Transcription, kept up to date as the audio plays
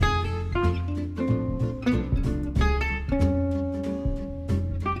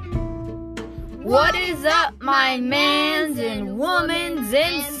What is up, my mans and womans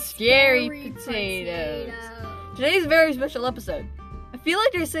and scary potatoes? Today's a very special episode. I feel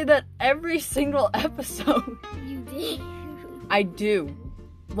like I say that every single episode. You do. I do.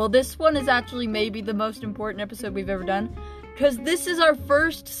 Well, this one is actually maybe the most important episode we've ever done, because this is our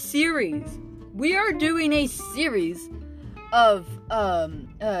first series. We are doing a series of a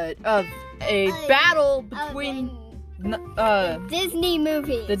battle between Disney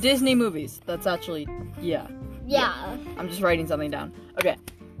movies. The Disney movies. That's actually, yeah. I'm just writing something down. Okay.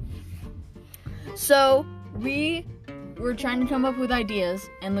 So, we were trying to come up with ideas,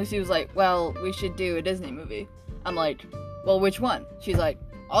 and Lucy was like, well, we should do a Disney movie. I'm like, well, which one? She's like,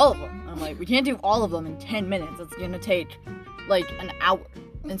 all of them. I'm like, we can't do all of them in 10 minutes. It's gonna take, like, an hour.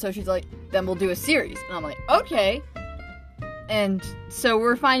 And so she's like, then we'll do a series. And I'm like, okay. And so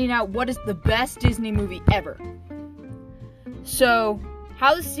we're finding out what is the best Disney movie ever. So,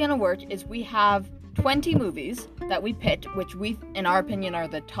 how this is gonna work is we have 20 movies that we picked, which we, in our opinion, are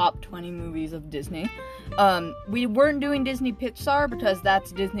the top 20 movies of Disney. We weren't doing Disney Pixar because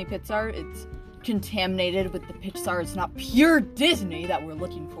that's Disney Pixar. It's contaminated with the Pixar. It's not pure Disney that we're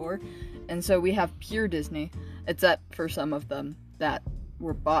looking for. And so we have pure Disney, except for some of them that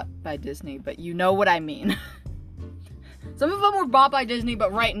were bought by Disney, but you know what I mean. Some of them were bought by Disney,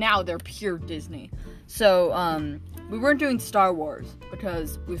 but right now they're pure Disney. So, we weren't doing Star Wars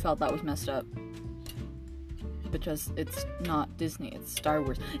because we felt that was messed up. Because it's not Disney, it's Star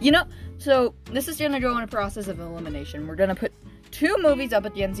Wars. You know, so this is gonna go in a process of elimination. We're gonna put 2 movies up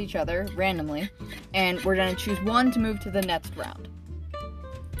against each other randomly, and we're gonna choose one to move to the next round.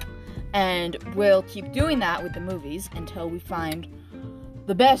 And we'll keep doing that with the movies until we find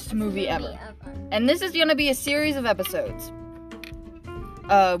the best movie ever. And this is gonna be a series of episodes.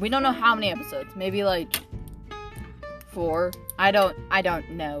 We don't know how many episodes. Maybe like 4. I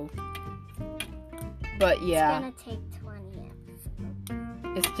don't know. But yeah. It's gonna take 20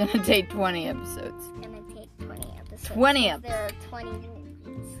 episodes. It's gonna take 20 episodes. It's gonna take 20 episodes. 20 episodes. There are 20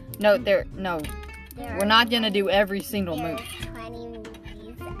 movies. No. We're not gonna do every single movie. 20 movies.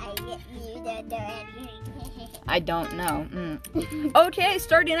 I get you to do anything. I don't know. Okay,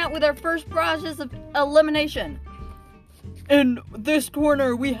 starting out with our first process of elimination. In this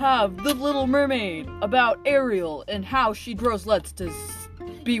corner, we have The Little Mermaid, about Ariel and how she grows nuts to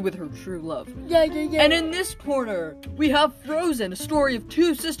be with her true love. Yeah. And in this corner, we have Frozen, a story of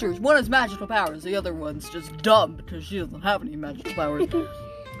 2 sisters. One has magical powers, the other one's just dumb because she doesn't have any magical powers.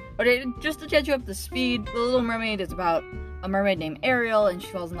 Okay, just to catch you up to speed, The Little Mermaid is about a mermaid named Ariel, and she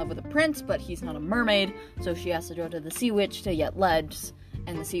falls in love with a prince, but he's not a mermaid, so she has to go to the Sea Witch to get legs,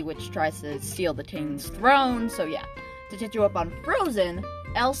 and the Sea Witch tries to steal the king's throne, so yeah. To catch you up on Frozen,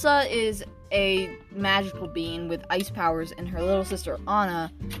 Elsa is a magical being with ice powers, and her little sister Anna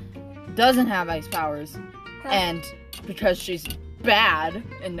doesn't have ice powers, and because she's bad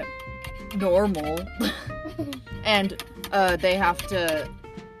and normal, and they have to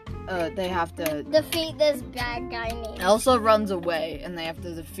defeat this bad guy named Elsa runs away, and they have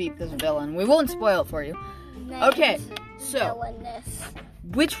to defeat this villain. We won't spoil it for you. Okay, so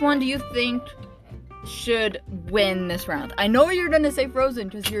which one do you think should win this round? I know you're gonna say Frozen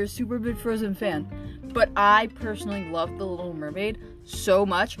because you're a super big Frozen fan, but I personally love The Little Mermaid so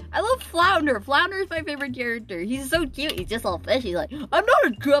much. I love Flounder. Flounder is my favorite character. He's so cute. He's just all fishy. He's like, I'm not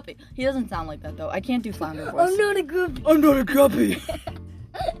a guppy. He doesn't sound like that though. I can't do Flounder voice. I'm not a guppy. I'm not a guppy.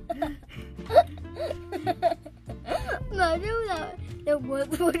 No, do that.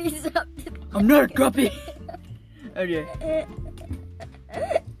 What he's up to. I'm not a guppy. Okay.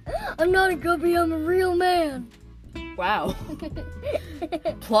 I'm not a guppy, I'm a real man. Wow.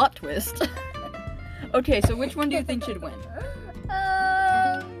 Plot twist. Okay, so which one do you think should win?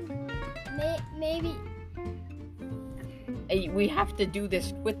 Maybe. Hey, we have to do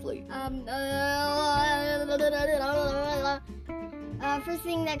this quickly. First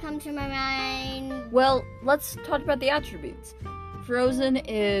thing that comes to my mind. Well, let's talk about the attributes. Frozen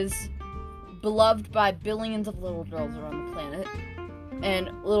is beloved by billions of little girls around the planet.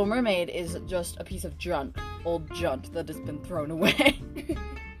 And Little Mermaid is just a piece of junk, old junk that has been thrown away.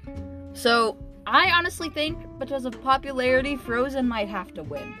 So, I honestly think, because of popularity, Frozen might have to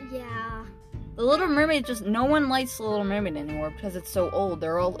win. Yeah. The Little Mermaid, no one likes The Little Mermaid anymore because it's so old.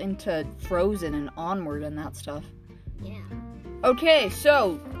 They're all into Frozen and Onward and that stuff. Yeah. Okay,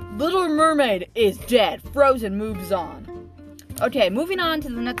 so, Little Mermaid is dead. Frozen moves on. Okay, moving on to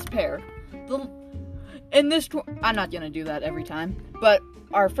the next pair. I'm not gonna do that every time, but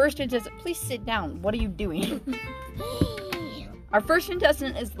our first contestant, please sit down. What are you doing? Our first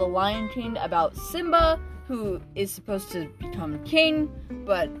contestant is The Lion King, about Simba, who is supposed to become king,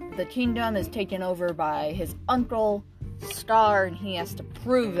 but the kingdom is taken over by his uncle, Star, and he has to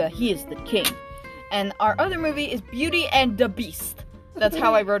prove that he is the king. And our other movie is Beauty and the Beast. That's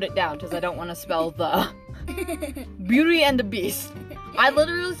how I wrote it down, because I don't want to spell the. Beauty and the Beast. I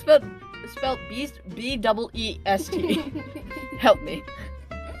literally spelled beast, B-E-E-S-T. Help me.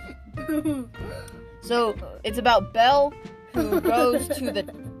 So, it's about Belle, who goes to the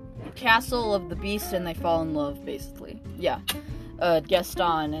castle of the Beast, and they fall in love, basically. Yeah.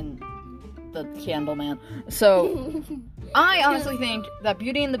 Gaston and the Candleman. So, I honestly think that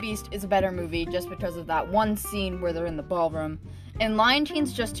Beauty and the Beast is a better movie just because of that one scene where they're in the ballroom. And Lion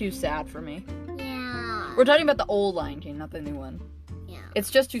King's just too sad for me. Yeah. We're talking about the old Lion King, not the new one. Yeah. It's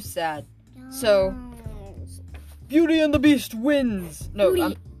just too sad. So, Beauty and the Beast wins!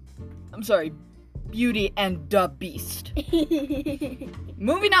 No, I'm sorry. Beauty and the Beast.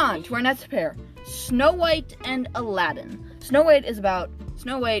 Moving on to our next pair. Snow White and Aladdin. Snow White is about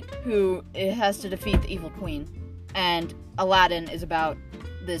Snow White, who has to defeat the evil queen. And Aladdin is about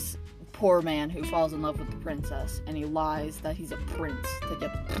this poor man who falls in love with the princess. And he lies that he's a prince to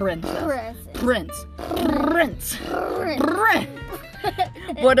get the princess. Prince.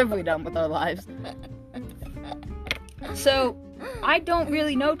 What have we done with our lives? So, I don't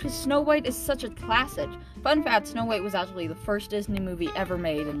really know, because Snow White is such a classic. Fun fact, Snow White was actually the first Disney movie ever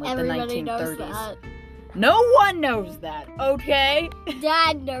made in, like, Everybody the 1930s. knows that. No one knows that, okay?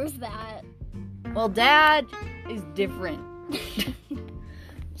 Dad knows that. Well, Dad is different.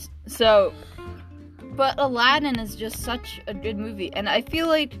 So, but Aladdin is just such a good movie, and I feel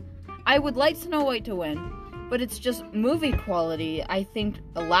like I would like Snow White to win, but it's just movie quality. I think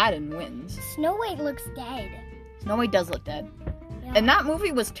Aladdin wins. Snow White looks dead. Snow White does look dead. Yeah. And that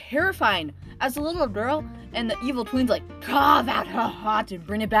movie was terrifying. As a little girl, and the evil queen's like, carve out her heart and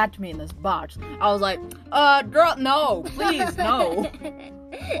bring it back to me in this box. I was like, girl, no, please, no.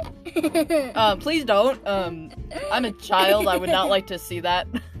 Please don't. I'm a child. I would not like to see that.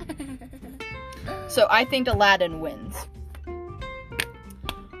 So I think Aladdin wins.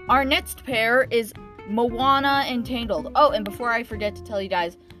 Our next pair is Moana and Tangled. Oh, and before I forget to tell you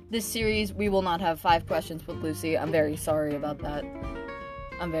guys, this series, we will not have 5 questions with Lucy. I'm very sorry about that.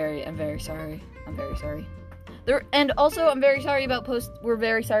 I'm very sorry. I'm very sorry. And also, I'm very sorry about we're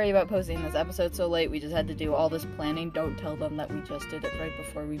very sorry about posting this episode so late. We just had to do all this planning. Don't tell them that we just did it right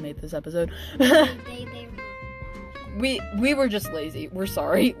before we made this episode. We were just lazy. We're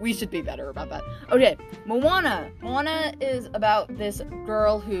sorry. We should be better about that. Okay, Moana. Moana is about this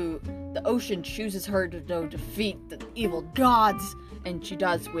girl who the ocean chooses her to go defeat the evil gods, and she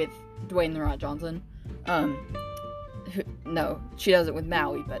does with Dwayne The Rock Johnson. No, she does it with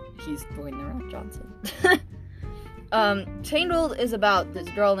Maui, but he's Dwayne The Rock Johnson. Tangled is about this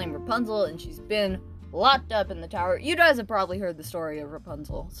girl named Rapunzel, and she's been locked up in the tower. You guys have probably heard the story of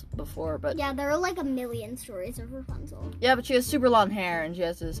Rapunzel before, but... Yeah, there are like a million stories of Rapunzel. Yeah, but she has super long hair, and she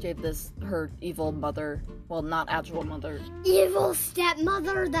has to escape her evil mother. Well, not actual mother. Evil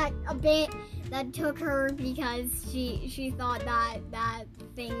stepmother that took her because she thought that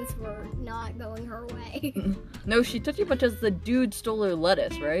things were not going her way. No, she took you because the dude stole her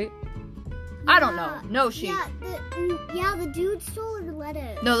lettuce, right? I don't know. No, the dude stole her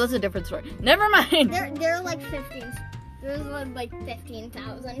lettuce. No, that's a different story. Never mind. There are like 15. There's like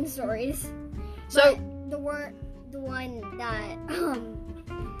 15,000 stories. So but the one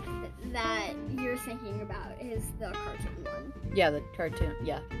that you're thinking about is the cartoon one. Yeah, the cartoon.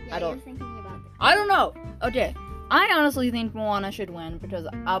 Yeah, you're thinking about I don't know. Okay, I honestly think Moana should win because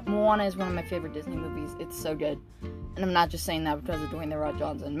Moana is one of my favorite Disney movies. It's so good, and I'm not just saying that because of Dwayne The Rock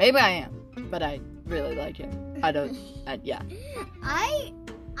Johnson. Maybe I am, but I really like him. Yeah. I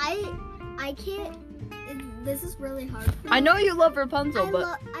can't. This is really hard for me. I know you love Rapunzel,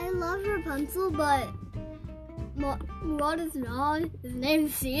 I love Rapunzel, but Moana's not. His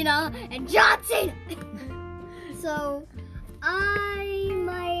name's Cena and John Cena. So I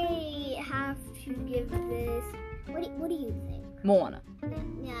might have to give this. What do you think? Moana.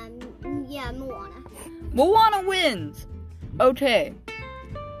 Yeah, Moana. Moana wins. Okay.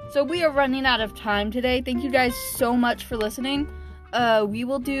 So we are running out of time today. Thank you guys so much for listening. We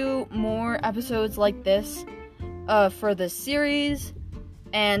will do more episodes like this for this series.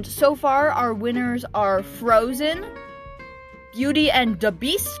 And so far, our winners are Frozen, Beauty and the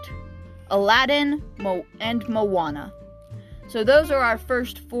Beast, Aladdin, and Moana. So those are our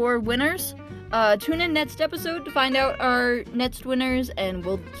first 4 winners. Tune in next episode to find out our next winners, and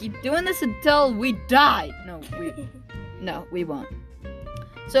we'll keep doing this until we die. No, we won't.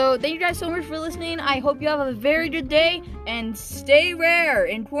 So, thank you guys so much for listening. I hope you have a very good day, and stay rare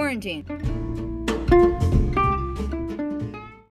in quarantine.